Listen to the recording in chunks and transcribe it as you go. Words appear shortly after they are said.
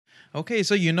Okay,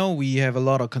 so we have a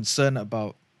lot of concern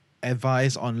about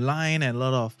advice online and a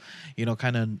lot of,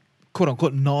 kind of quote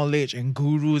unquote knowledge and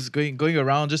gurus going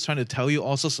around just trying to tell you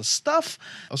all sorts of stuff.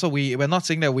 Also, we're not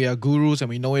saying that we are gurus and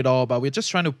we know it all, but we're just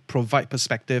trying to provide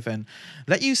perspective and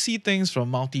let you see things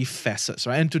from multi-facets,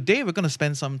 right? And today we're going to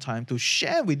spend some time to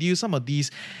share with you some of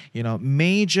these,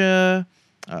 major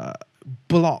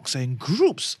blocks and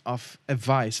groups of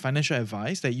advice, financial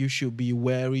advice that you should be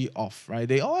wary of, right?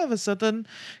 They all have a certain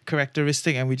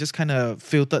characteristic and we just kind of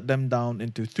filtered them down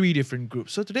into 3 different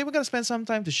groups. So today we're going to spend some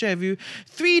time to share with you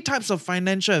 3 types of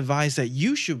financial advice that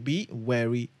you should be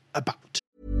wary about.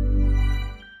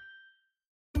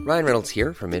 Ryan Reynolds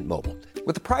here from Mint Mobile.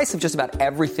 With the price of just about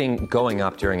everything going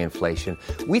up during inflation,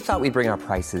 we thought we'd bring our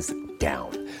prices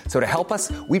down. So to help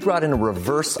us, we brought in a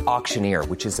reverse auctioneer,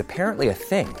 which is apparently a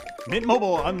thing. Mint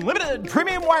Mobile Unlimited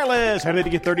Premium Wireless. How to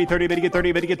get 30, 30, bit to get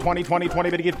 30, bit to get 20, 20, 20,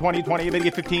 bit to get 20, 20, bit to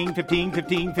get 15, 15,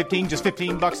 15, 15, just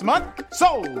 $15 a month?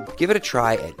 Sold! Give it a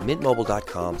try at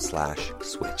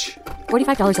mintmobile.com/switch.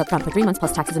 $45 up front for 3 months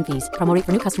plus taxes and fees. Promo rate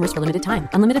for new customers for limited time.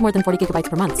 Unlimited more than 40 gigabytes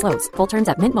per month. Slows full terms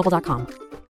at mintmobile.com.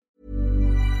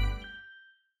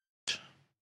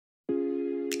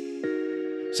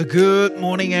 So good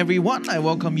morning, everyone. I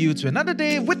welcome you to another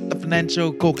day with the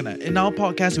Financial Coconut. In our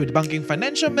podcast, we're debunking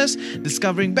financial myths,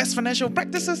 discovering best financial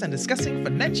practices, and discussing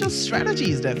financial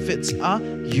strategies that fits our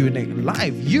unique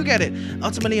life. You get it.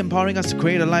 Ultimately empowering us to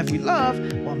create a life we love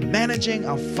while managing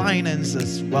our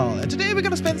finances well. And today we're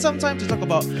going to spend some time to talk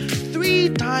about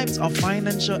 3 types of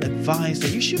financial advice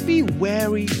that you should be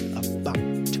wary about.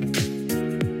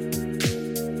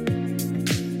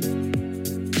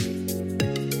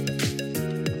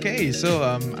 Okay, so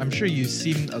I'm sure you've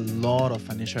seen a lot of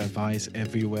financial advice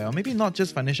everywhere. Or maybe not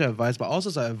just financial advice, but all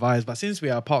sorts of advice. But since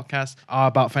we are a podcast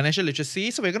about financial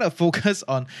literacy, so we're going to focus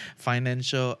on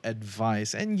financial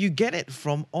advice. And you get it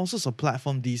from all sorts of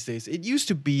platforms these days. It used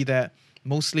to be that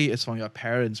mostly it's from your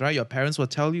parents, right? Your parents will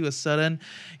tell you a certain,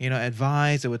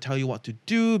 advice. They will tell you what to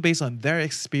do based on their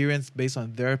experience, based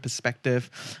on their perspective.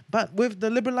 But with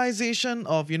the liberalization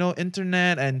of,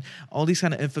 internet and all these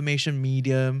kind of information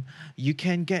medium, you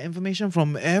can get information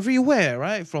from everywhere,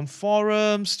 right? From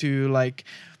forums to like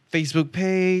Facebook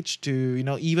page to,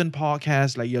 even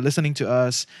podcasts like you're listening to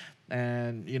us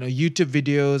and, YouTube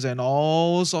videos and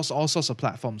all sorts of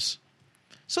platforms.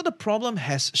 So the problem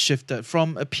has shifted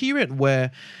from a period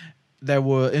where there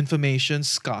were information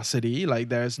scarcity, like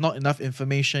there's not enough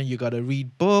information, you gotta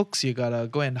read books, you gotta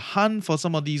go and hunt for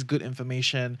some of these good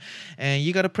information, and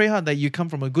you gotta pray hard that you come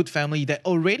from a good family that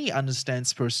already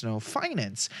understands personal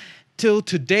finance. Till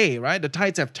today, right, the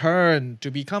tides have turned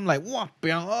to become like, a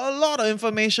lot of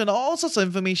information, all sorts of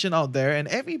information out there, and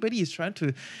everybody is trying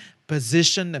to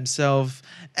position themselves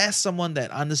as someone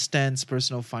that understands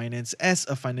personal finance, as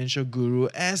a financial guru,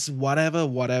 as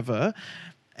whatever.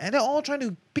 And they're all trying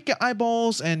to pick your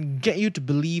eyeballs and get you to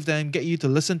believe them, get you to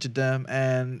listen to them.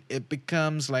 And it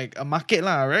becomes like a market,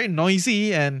 very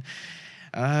noisy and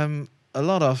a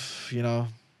lot of,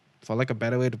 for like a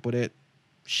better way to put it,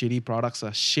 shitty products,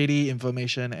 shitty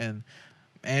information, and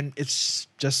it's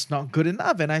just not good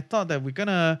enough. And I thought that we're going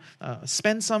to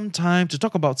spend some time to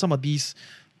talk about some of these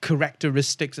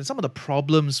characteristics and some of the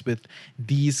problems with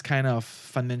these kind of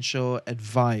financial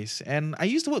advice. And I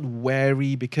use the word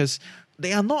wary because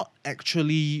they are not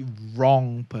actually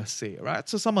wrong per se, right?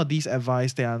 So some of these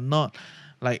advice, they are not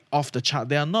like off the chart.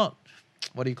 They are not,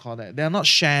 what do you call that? They are not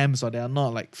shams, or they are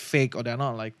not like fake, or they're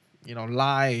not like,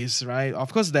 lies, right?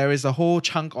 Of course, there is a whole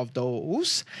chunk of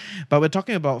those, but we're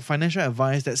talking about financial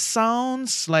advice that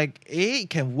sounds like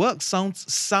it can work,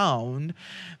 sounds sound,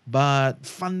 but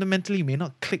fundamentally may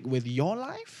not click with your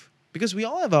life. Because we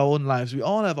all have our own lives, we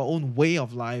all have our own way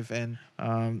of life, and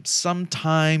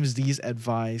sometimes these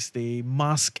advice, they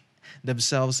mask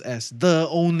themselves as the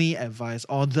only advice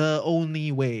or the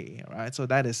only way, right? So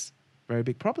that is a very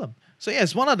big problem. So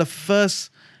yes, one of the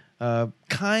first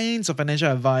kinds of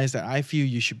financial advice that I feel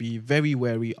you should be very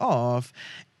wary of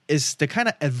is the kind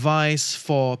of advice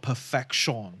for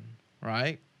perfection,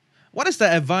 right? What is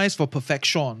the advice for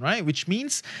perfection, right? Which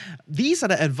means these are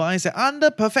the advice that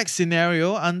under perfect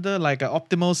scenario, under like an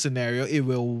optimal scenario, it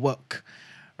will work,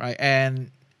 right? And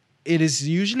it is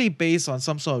usually based on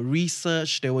some sort of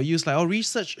research. They will use like,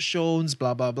 research shows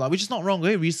blah, blah, blah, which is not wrong,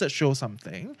 right? Research shows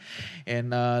something.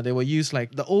 And they will use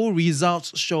like the old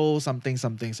results show something,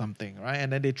 right?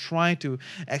 And then they try to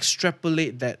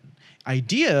extrapolate that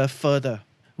idea further,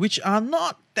 which are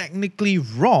not technically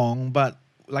wrong, but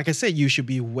like I said, you should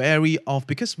be wary of,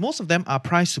 because most of them are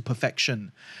priced to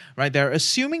perfection, right? They're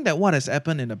assuming that what has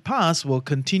happened in the past will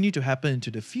continue to happen into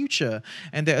the future.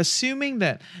 And they're assuming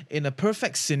that in a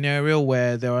perfect scenario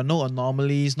where there are no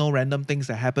anomalies, no random things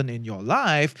that happen in your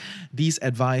life, these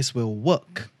advice will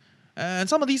work. And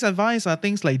some of these advice are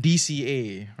things like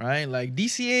DCA, right? Like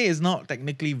DCA is not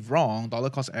technically wrong, dollar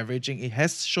cost averaging. It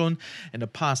has shown in the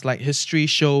past, like history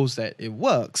shows that it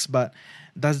works, but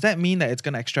does that mean that it's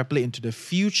going to extrapolate into the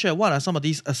future? What are some of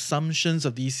these assumptions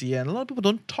of DCA? And a lot of people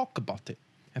don't talk about it.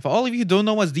 And for all of you who don't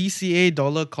know what's DCA,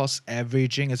 dollar cost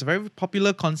averaging, it's a very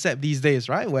popular concept these days,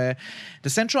 right? Where the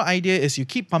central idea is you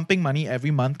keep pumping money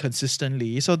every month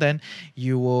consistently, so then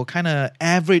you will kind of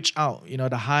average out,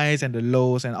 the highs and the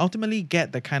lows, and ultimately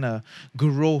get the kind of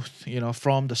growth,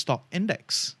 from the stock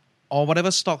index or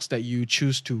whatever stocks that you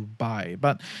choose to buy.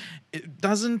 But it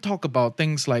doesn't talk about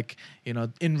things like,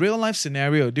 in real life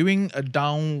scenario, during a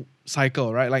down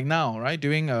cycle, right? Like now, right?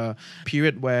 During a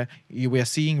period where we are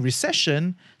seeing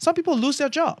recession, some people lose their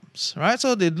jobs, right?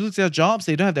 So they lose their jobs,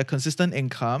 they don't have their consistent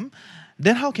income.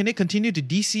 Then how can they continue to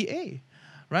DCA?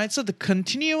 Right? So the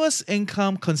continuous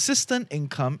income, consistent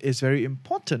income is very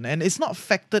important, and it's not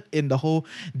factored in the whole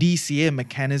DCA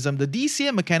mechanism. The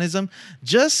DCA mechanism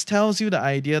just tells you the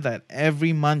idea that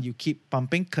every month you keep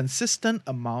pumping consistent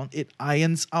amount, it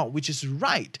irons out, which is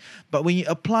right. But when you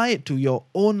apply it to your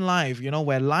own life,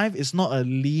 where life is not a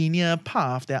linear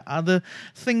path, there are other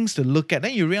things to look at,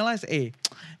 then you realize,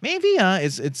 maybe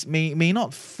it's may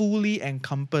not fully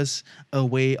encompass a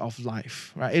way of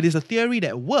life, right? It is a theory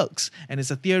that works, and it's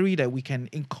a theory that we can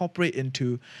incorporate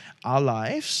into our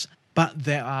lives, but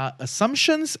there are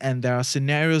assumptions and there are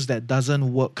scenarios that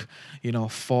doesn't work,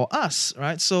 for us,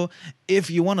 right? So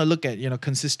if you want to look at,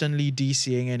 consistently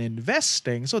DCing and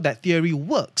investing, so that theory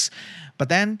works. But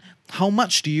then how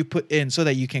much do you put in so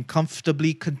that you can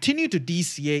comfortably continue to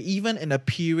DCA even in a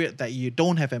period that you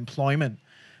don't have employment,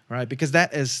 right? Because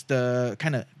that is the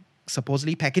kind of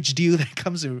supposedly package deal that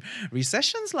comes with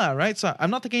recessions, right? So I'm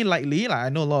not taking it lightly. I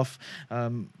know a lot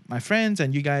of my friends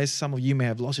and you guys, some of you may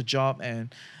have lost your job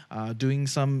and doing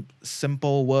some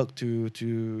simple work to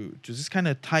just kind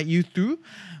of tide you through.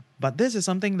 But this is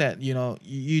something that,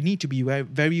 you need to be very,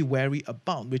 very wary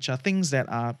about, which are things that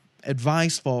are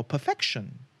advised for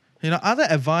perfection. Other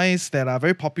advice that are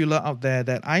very popular out there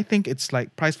that I think it's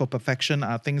like price for perfection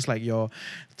are things like your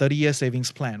 30-year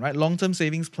savings plan, right? Long-term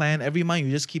savings plan. Every month you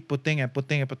just keep putting and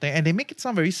putting and putting, and they make it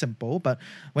sound very simple. But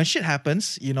when shit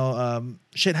happens,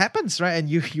 shit happens, right? And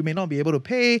you may not be able to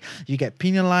pay. You get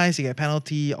penalized. You get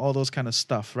penalty. All those kind of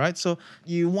stuff, right? So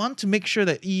you want to make sure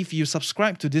that if you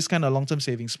subscribe to this kind of long-term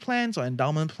savings plans or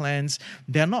endowment plans,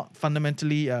 they're not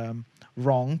fundamentally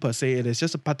wrong per se. It is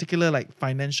just a particular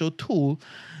financial tool.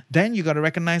 Then you got to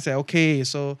recognize that, okay,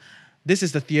 so this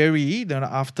is the theory. Then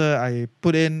after I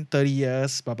put in 30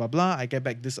 years, blah, blah, blah, I get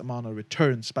back this amount of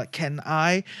returns. But can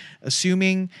I,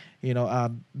 assuming,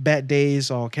 bad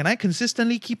days, or can I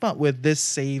consistently keep up with this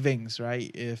savings, right?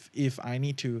 If I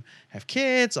need to have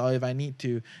kids or if I need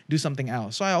to do something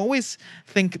else. So I always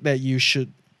think that you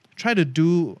should try to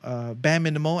do bare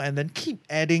minimal and then keep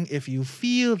adding if you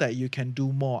feel that you can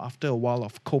do more after a while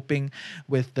of coping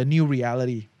with the new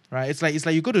reality. Right, it's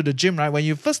like you go to the gym, right? When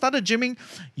you first started gymming,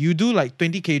 you do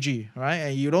 20 kg, right?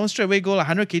 And you don't straight away go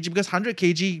 100 kg because 100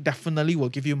 kg definitely will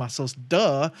give you muscles,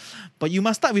 duh. But you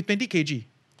must start with 20 kg,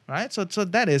 right? So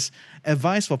that is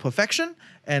advice for perfection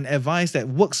and advice that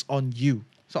works on you.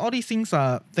 So all these things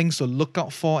are things to look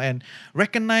out for and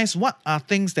recognize what are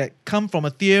things that come from a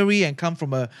theory and come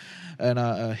from a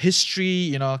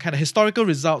history, kind of historical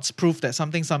results prove that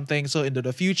something, so into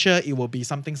the future, it will be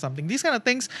something. These kind of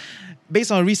things, based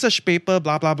on a research paper,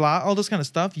 blah, blah, blah, all those kind of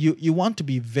stuff, you want to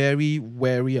be very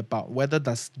wary about whether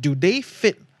do they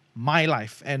fit my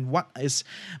life and what is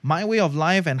my way of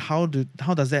life and how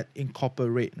does that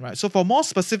incorporate, right? So for more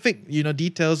specific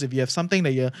details, if you have something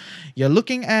that you're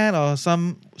looking at or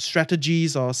some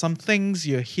strategies or some things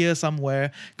you hear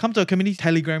somewhere, come to a community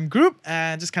Telegram group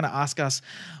and just kind of ask us.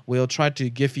 We'll try to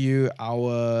give you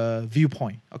our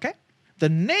viewpoint. Okay, the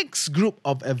next group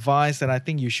of advice that I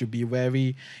think you should be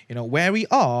wary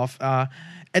of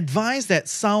advice that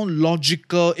sound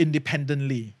logical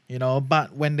independently,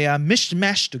 but when they are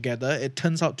mishmashed together, it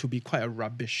turns out to be quite a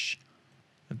rubbish.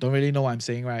 I don't really know what I'm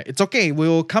saying, right? It's okay.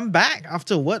 We'll come back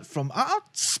after a word from our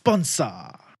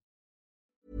sponsor.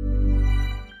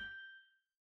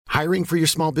 Hiring for your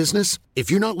small business? If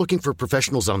you're not looking for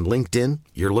professionals on LinkedIn,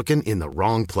 you're looking in the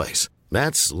wrong place.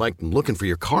 That's like looking for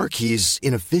your car keys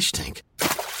in a fish tank.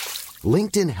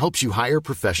 LinkedIn helps you hire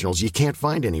professionals you can't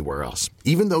find anywhere else,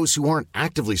 even those who aren't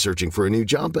actively searching for a new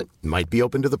job but might be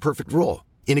open to the perfect role.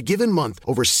 In a given month,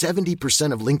 over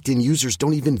 70% of LinkedIn users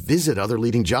don't even visit other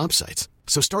leading job sites.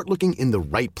 So start looking in the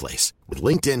right place. With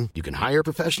LinkedIn, you can hire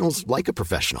professionals like a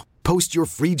professional. Post your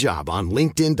free job on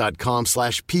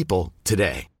linkedin.com/people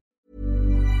today.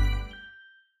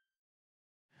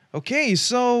 Okay,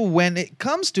 so when it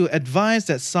comes to advice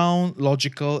that sound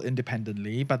logical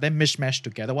independently, but then mishmash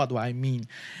together, what do I mean?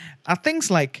 Are things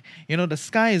like, the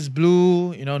sky is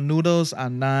blue, noodles are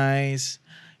nice,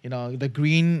 the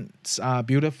greens are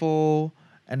beautiful,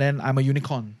 and then I'm a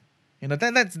unicorn.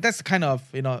 That's kind of,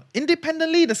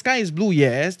 independently the sky is blue,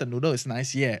 yes, the noodle is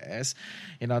nice, yes.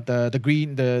 The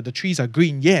green, the trees are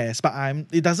green, yes, but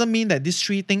it doesn't mean that these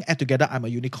three things add together, I'm a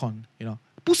unicorn,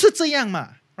 不是这样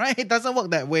嘛. Right? It doesn't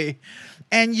work that way.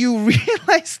 And you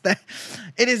realize that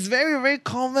it is very, very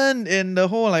common in the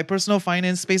whole personal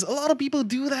finance space. A lot of people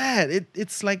do that.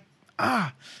 It's like,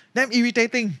 damn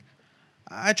irritating.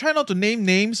 I try not to name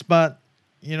names, but,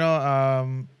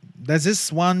 there's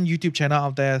this one YouTube channel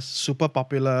out there, super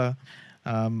popular,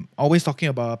 always talking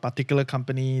about a particular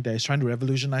company that is trying to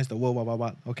revolutionize the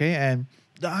world, okay? And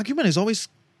the argument is always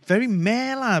very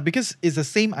meh lah, because it's the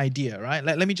same idea, right?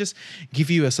 Let me just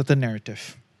give you a certain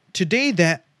narrative. Today,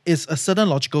 there is a certain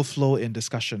logical flow in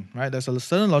discussion, right? There's a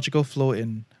certain logical flow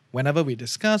in whenever we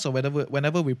discuss or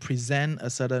whenever we present a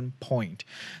certain point.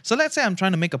 So let's say I'm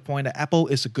trying to make a point that Apple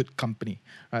is a good company,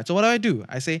 right? So what do?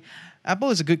 I say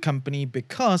Apple is a good company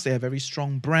because they have a very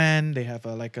strong brand, they have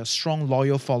a strong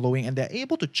loyal following, and they're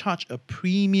able to charge a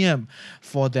premium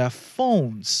for their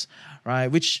phones, right?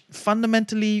 Which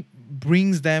fundamentally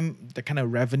brings them the kind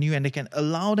of revenue, and they can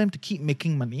allow them to keep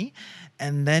making money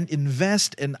and then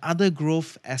invest in other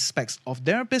growth aspects of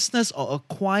their business or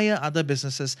acquire other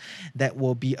businesses that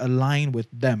will be aligned with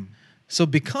them. So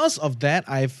because of that,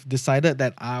 I've decided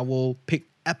that I will pick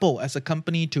Apple as a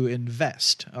company to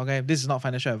invest. Okay, this is not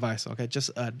financial advice. Okay,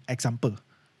 just an example.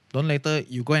 Don't later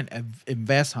you go and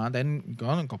invest, then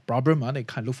got problem, they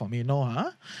can't look for me,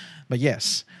 no, But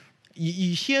yes,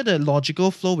 you hear the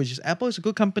logical flow, which is Apple is a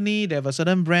good company, they have a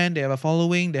certain brand, they have a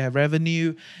following, they have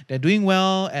revenue, they're doing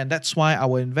well, and that's why I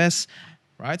will invest,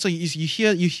 right? So you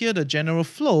hear the general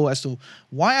flow as to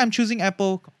why I'm choosing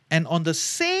Apple, and on the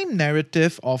same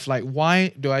narrative of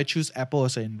why do I choose Apple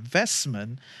as an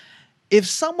investment, if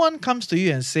someone comes to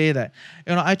you and say that,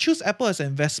 I choose Apple as an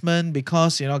investment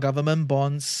because, government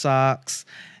bonds sucks,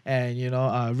 and,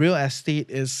 real estate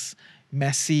is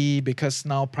messy because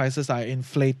now prices are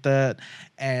inflated,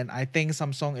 and I think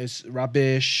Samsung is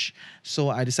rubbish, so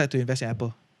I decide to invest in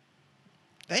Apple.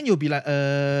 Then you'll be like,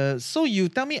 so you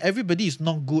tell me everybody is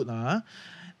not good,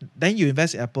 then you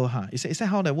invest in Apple, Is that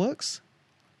how that works?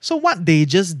 So what they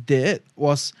just did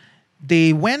was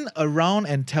they went around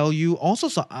and tell you all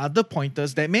sorts of other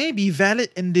pointers that may be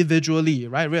valid individually,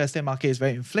 right? Real estate market is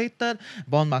very inflated,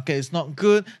 bond market is not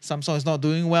good, Samsung is not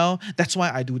doing well, that's why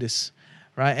I do this.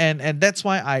 Right, and that's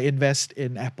why I invest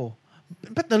in Apple.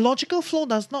 But the logical flow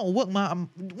does not work.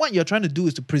 What you're trying to do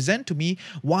is to present to me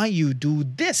why you do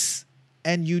this,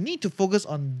 and you need to focus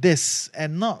on this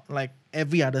and not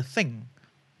every other thing.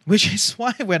 Which is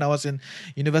why when I was in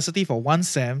university for one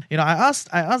sem, I asked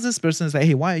this person,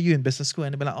 hey, why are you in business school?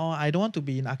 And they'd be like, I don't want to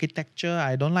be in architecture,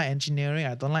 I don't like engineering,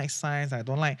 I don't like science, I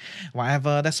don't like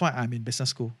whatever. That's why I'm in business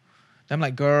school. Then I'm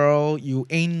like, girl, you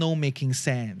ain't no making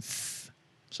sense.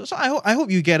 So I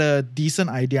hope you get a decent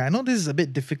idea. I know this is a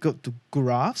bit difficult to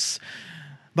grasp,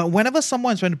 but whenever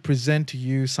someone is trying to present to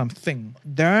you something,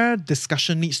 their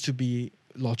discussion needs to be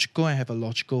logical and have a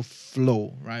logical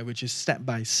flow, right? Which is step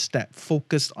by step,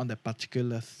 focused on that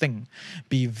particular thing.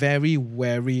 Be very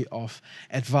wary of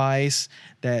advice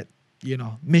that,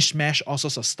 mishmash all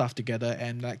sorts of stuff together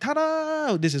and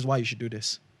ta-da, this is why you should do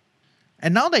this.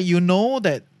 And now that you know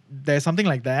that there's something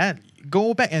like that,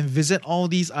 go back and visit all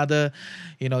these other,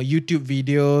 YouTube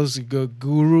videos,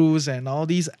 gurus, and all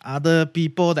these other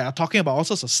people that are talking about all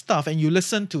sorts of stuff, and you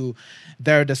listen to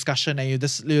their discussion and you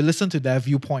listen to their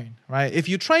viewpoint, right? If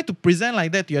you try to present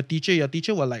like that to your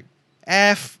teacher will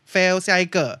F fail 下一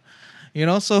个.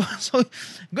 So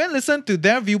go and listen to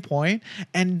their viewpoint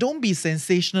and don't be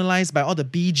sensationalized by all the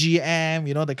BGM,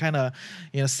 the kind of,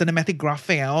 cinematic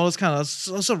graphic and all those kind of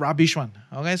so rubbish one.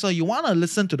 Okay, so you want to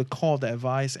listen to the core of the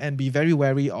advice and be very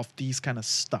wary of these kind of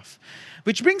stuff.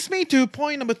 Which brings me to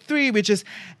point number 3, which is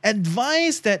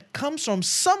advice that comes from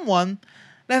someone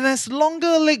that has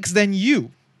longer legs than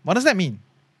you. What does that mean?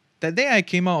 That day I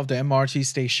came out of the MRT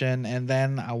station and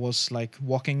then I was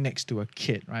walking next to a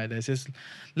kid, right? There's this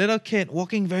little kid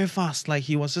walking very fast,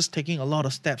 he was just taking a lot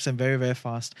of steps and very, very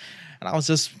fast. And I was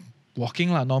just walking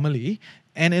normally.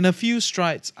 And in a few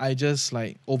strides, I just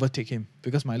overtake him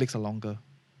because my legs are longer.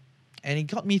 And it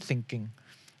got me thinking,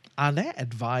 are there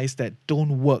advice that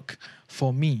don't work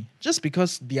for me just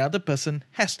because the other person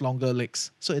has longer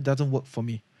legs, so it doesn't work for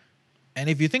me? And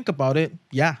if you think about it,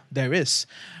 yeah, there is,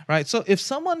 right? So if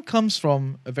someone comes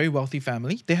from a very wealthy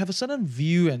family, they have a certain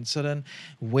view and certain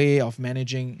way of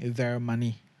managing their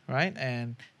money, right?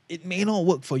 And it may not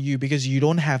work for you because you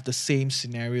don't have the same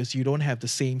scenarios, you don't have the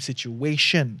same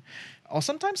situation. Or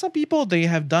sometimes some people, they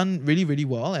have done really, really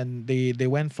well, and they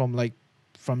went from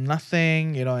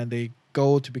nothing, and they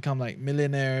go to become like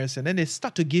millionaires, and then they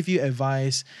start to give you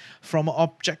advice from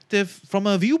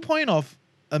a viewpoint of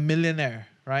a millionaire,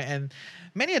 right? And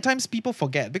many a times people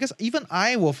forget, because even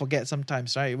I will forget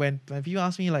sometimes, right? When you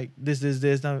ask me like this,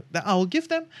 now, that I will give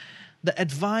them the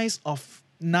advice of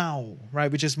now,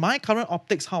 right? Which is my current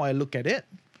optics, how I look at it,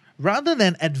 rather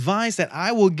than advice that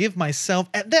I will give myself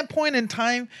at that point in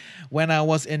time when I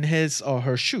was in his or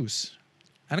her shoes.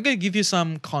 I'm going to give you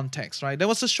some context, right? There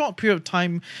was a short period of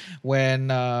time when,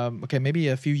 maybe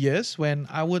a few years, when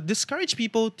I would discourage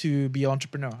people to be an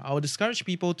entrepreneur. I would discourage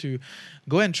people to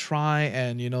go and try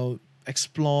and,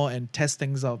 explore and test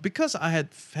things out, because I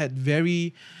had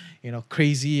very,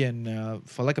 crazy and,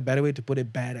 for like a better way to put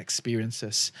it, bad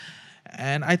experiences.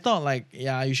 And I thought like,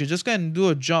 yeah, you should just go and do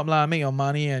a job, make your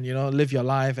money and, live your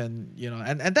life. And,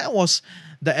 and that was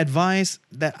the advice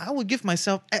that I would give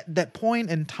myself at that point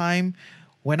in time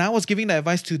when I was giving the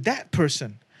advice to that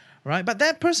person, right? But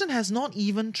that person has not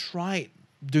even tried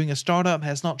doing a startup,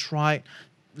 has not tried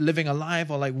living a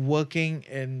life or like working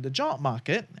in the job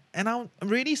market. And I'm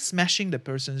really smashing the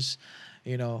person's,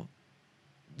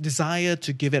 desire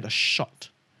to give it a shot.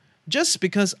 Just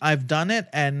because I've done it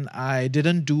and I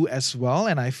didn't do as well,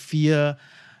 and I fear,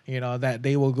 that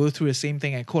they will go through the same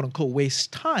thing and quote unquote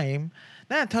waste time,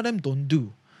 then I tell them don't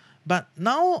do. But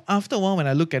now, after a while, when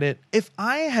I look at it, if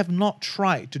I have not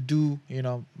tried to do,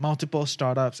 multiple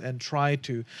startups and try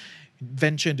to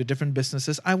venture into different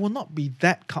businesses, I will not be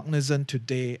that cognizant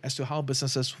today as to how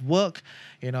businesses work,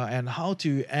 and how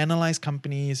to analyze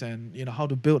companies and, how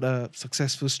to build a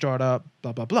successful startup,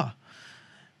 blah, blah, blah.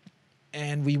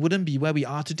 And we wouldn't be where we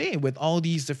are today with all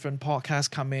these different podcasts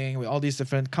coming, with all these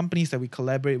different companies that we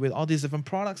collaborate with, all these different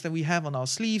products that we have on our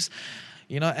sleeves,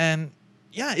 and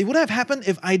yeah, it would have happened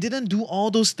if I didn't do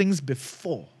all those things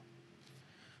before.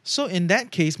 So in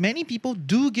that case, many people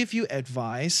do give you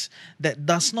advice that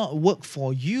does not work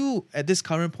for you at this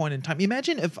current point in time.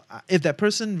 Imagine if that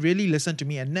person really listened to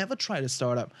me and never tried a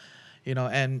startup,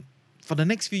 and for the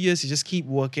next few years, he just keep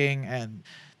working, and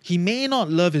he may not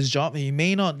love his job. He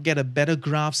may not get a better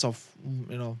grasp of,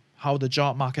 how the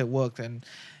job market works, and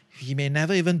he may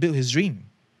never even build his dream,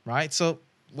 right? So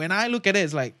when I look at it,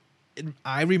 it's like,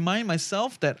 I remind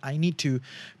myself that I need to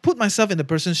put myself in the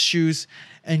person's shoes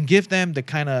and give them the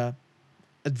kind of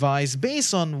advice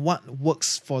based on what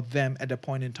works for them at that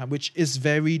point in time, which is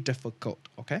very difficult,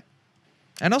 okay?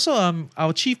 And also,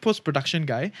 our chief post-production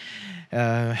guy,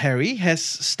 Harry, has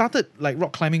started like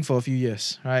rock climbing for a few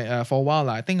years, right? For a while,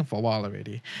 I think for a while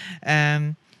already.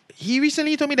 And he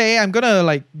recently told me that, hey, I'm going to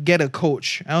like get a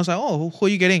coach. And I was like, oh, who are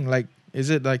you getting? Like, is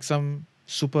it like some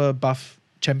super buff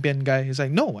champion guy? He's like,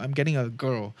 no, I'm getting a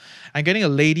girl. I'm getting a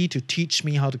lady to teach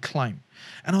me how to climb.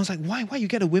 And I was like, why you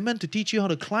get a woman to teach you how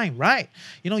to climb, right?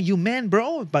 You man,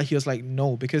 bro. But he was like,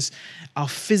 no, because our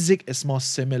physique is more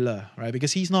similar, right?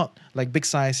 Because he's not like big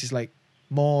size, he's like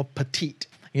more petite,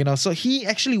 So he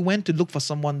actually went to look for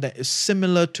someone that is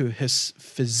similar to his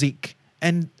physique.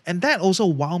 And that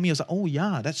also wowed me. I was like, oh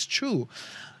yeah, that's true.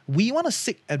 We want to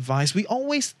seek advice. We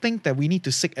always think that we need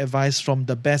to seek advice from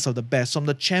the best of the best, from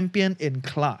the champion in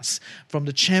class, from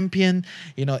the champion,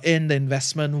 in the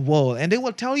investment world. And they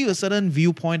will tell you a certain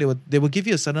viewpoint. They will give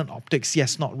you a certain optics.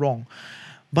 Yes, not wrong.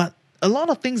 But a lot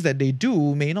of things that they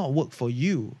do may not work for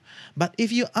you. But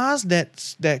if you ask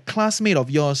that classmate of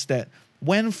yours that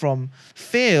went from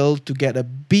fail to get a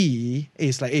B,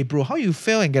 it's like, hey bro, how you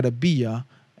fail and get a B?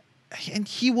 And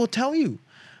he will tell you.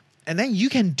 And then you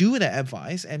can do that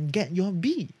advice and get your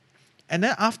B. And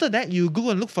then after that, you go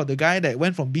and look for the guy that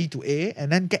went from B to A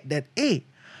and then get that A,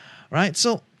 right?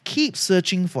 So keep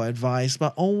searching for advice,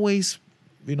 but always,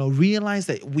 realize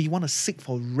that we want to seek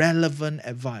for relevant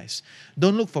advice.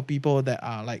 Don't look for people that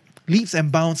are like leaps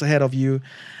and bounds ahead of you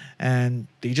and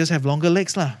they just have longer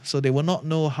legs, so they will not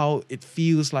know how it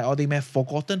feels like, or they may have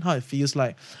forgotten how it feels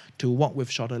like to walk with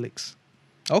shorter legs.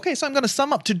 Okay, so I'm going to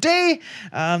sum up today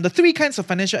the 3 kinds of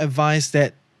financial advice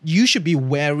that you should be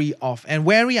wary of. And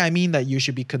wary, I mean that you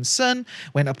should be concerned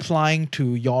when applying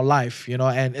to your life,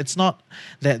 and it's not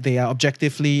that they are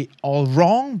objectively all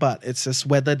wrong, but it's just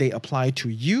whether they apply to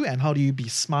you and how do you be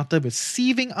smarter with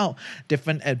sieving out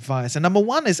different advice. And number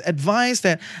one is advice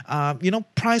that,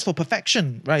 price for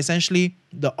perfection, right? Essentially,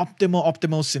 the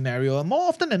optimal scenario. And more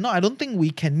often than not, I don't think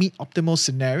we can meet optimal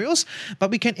scenarios, but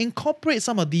we can incorporate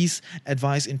some of these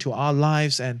advice into our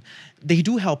lives, and they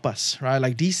do help us, right?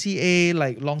 Like DCA,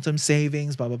 like long-term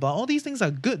savings, blah, blah, blah. All these things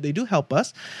are good. They do help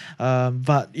us.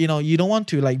 But, you don't want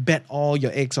to like bet all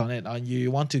your eggs on it.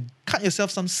 You want to cut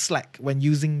yourself some slack when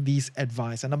using these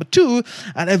advice. And number two,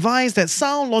 an advice that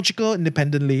sound logical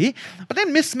independently, but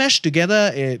then mismatched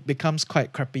together, it becomes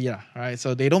quite crappy, right?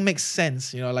 So they don't make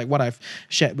sense, like what I've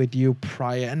shared with you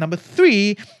prior. And number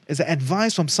three is an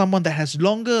advice from someone that has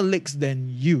longer legs than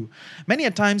you. Many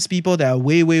a times, people that are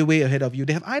way, way, way ahead of you,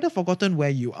 they have either forgotten where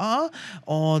you are,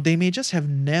 or they may just have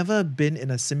never been in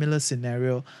a similar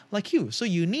scenario like you. So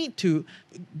you need to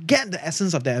get the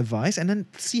essence of their advice and then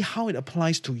see how it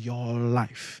applies to your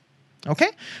life. Okay?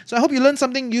 So I hope you learned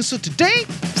something useful today.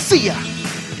 See ya!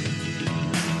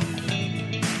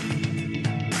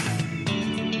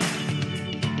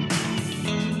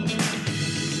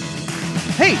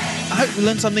 Hey, I hope you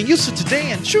learned something useful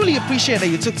today and truly appreciate that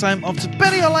you took time off to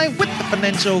better your life with the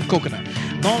Financial Coconut.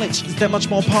 Knowledge is that much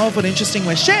more powerful and interesting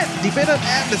when shared, debated,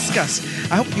 and discussed.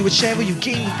 I hope you would share what you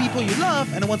gain with people you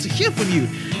love, and I want to hear from you.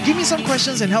 Give me some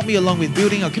questions and help me along with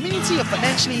building a community of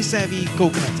financially savvy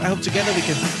coconuts. I hope together we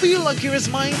can fulfill our curious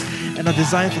minds and our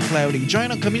desire for clarity. Join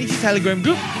our community Telegram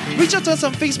group, reach out to us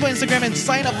on Facebook, Instagram, and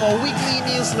sign up for our weekly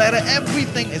newsletter.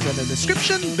 Everything is in the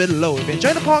description below. If you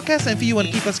enjoy the podcast and if you want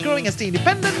to keep us growing and stay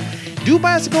independent, do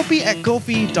buy us a Ko-fi at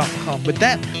Ko-fi.com. With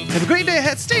that, have a great day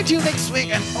ahead. Stay tuned next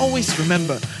week, and always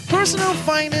remember, personal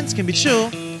finance can be chill,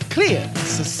 clear, and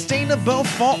sustainable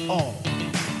for all.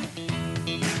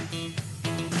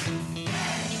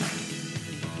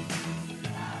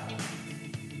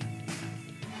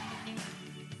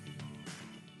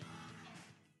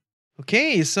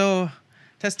 Okay, so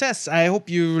test. I hope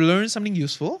you learned something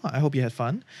useful. I hope you had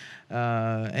fun.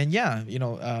 And yeah,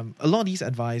 a lot of these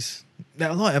advice, there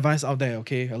are a lot of advice out there,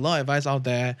 okay? A lot of advice out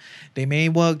there. They may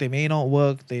work, they may not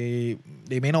work. They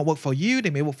may not work for you,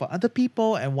 they may work for other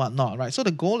people and whatnot, right? So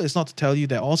the goal is not to tell you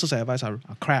that all sorts of advice are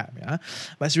crap, yeah?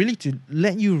 But it's really to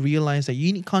let you realize that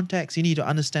you need context, you need to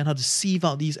understand how to sieve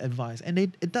out these advice. And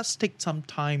it does take some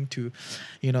time to,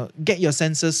 get your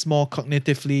senses more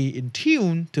cognitively in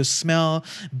tune to smell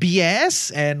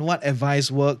BS and what advice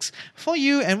works for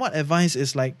you and what advice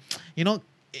is like,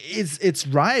 it's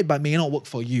right, but may not work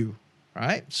for you,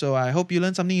 right? So I hope you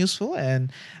learned something useful,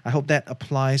 and I hope that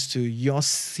applies to your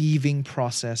sieving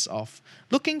process of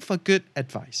looking for good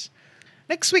advice.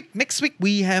 Next week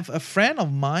we have a friend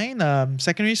of mine,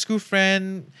 secondary school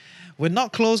friend. We're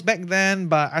not close back then,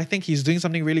 but I think he's doing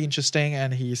something really interesting,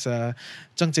 and he's Zheng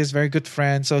Jie's very good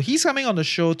friend. So he's coming on the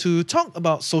show to talk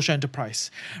about social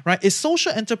enterprise, right? Is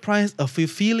social enterprise a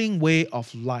fulfilling way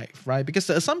of life, right? Because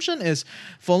the assumption is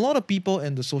for a lot of people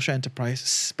in the social enterprise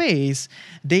space,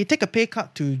 they take a pay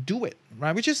cut to do it,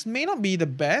 right? Which may not be the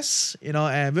best,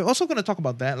 and we're also going to talk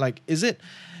about that. Like, is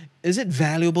it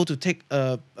valuable to take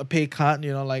a pay cut?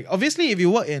 Like obviously if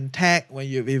you work in tech,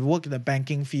 if you work in the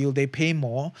banking field, they pay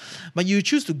more, but you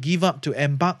choose to give up to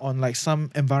embark on like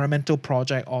some environmental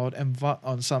project or embark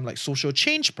on some like social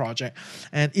change project.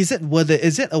 And is it worth it?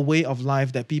 Is it a way of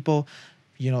life that people,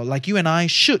 like you and I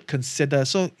should consider?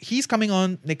 So he's coming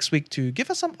on next week to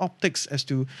give us some optics as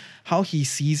to how he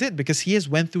sees it, because he has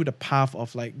went through the path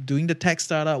of like doing the tech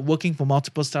startup, working for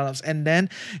multiple startups, and then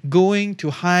going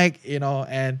to hike,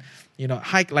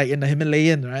 hike like in the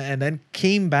Himalayan, right? And then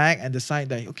came back and decided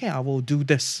that, okay, I will do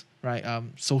this, right?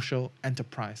 Social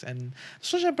enterprise. And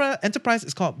social enterprise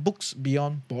is called Books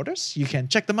Beyond Borders. You can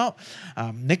check them out.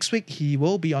 Next week, he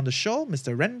will be on the show,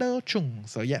 Mr. Randall Chung.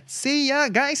 So yeah, see ya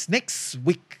guys next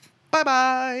week.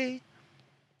 Bye-bye.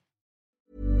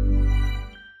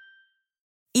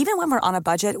 Even when we're on a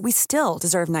budget, we still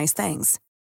deserve nice things.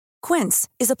 Quince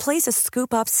is a place to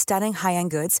scoop up stunning high-end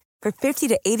goods for 50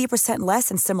 to 80% less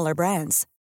than similar brands.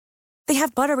 They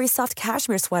have buttery soft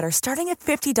cashmere sweaters starting at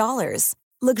 $50,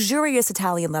 luxurious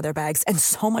Italian leather bags, and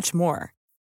so much more.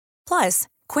 Plus,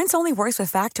 Quince only works with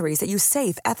factories that use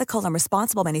safe, ethical, and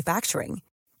responsible manufacturing.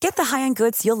 Get the high-end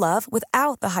goods you'll love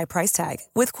without the high price tag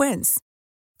with Quince.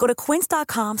 Go to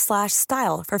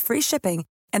quince.com/style for free shipping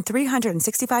and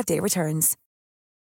 365-day returns.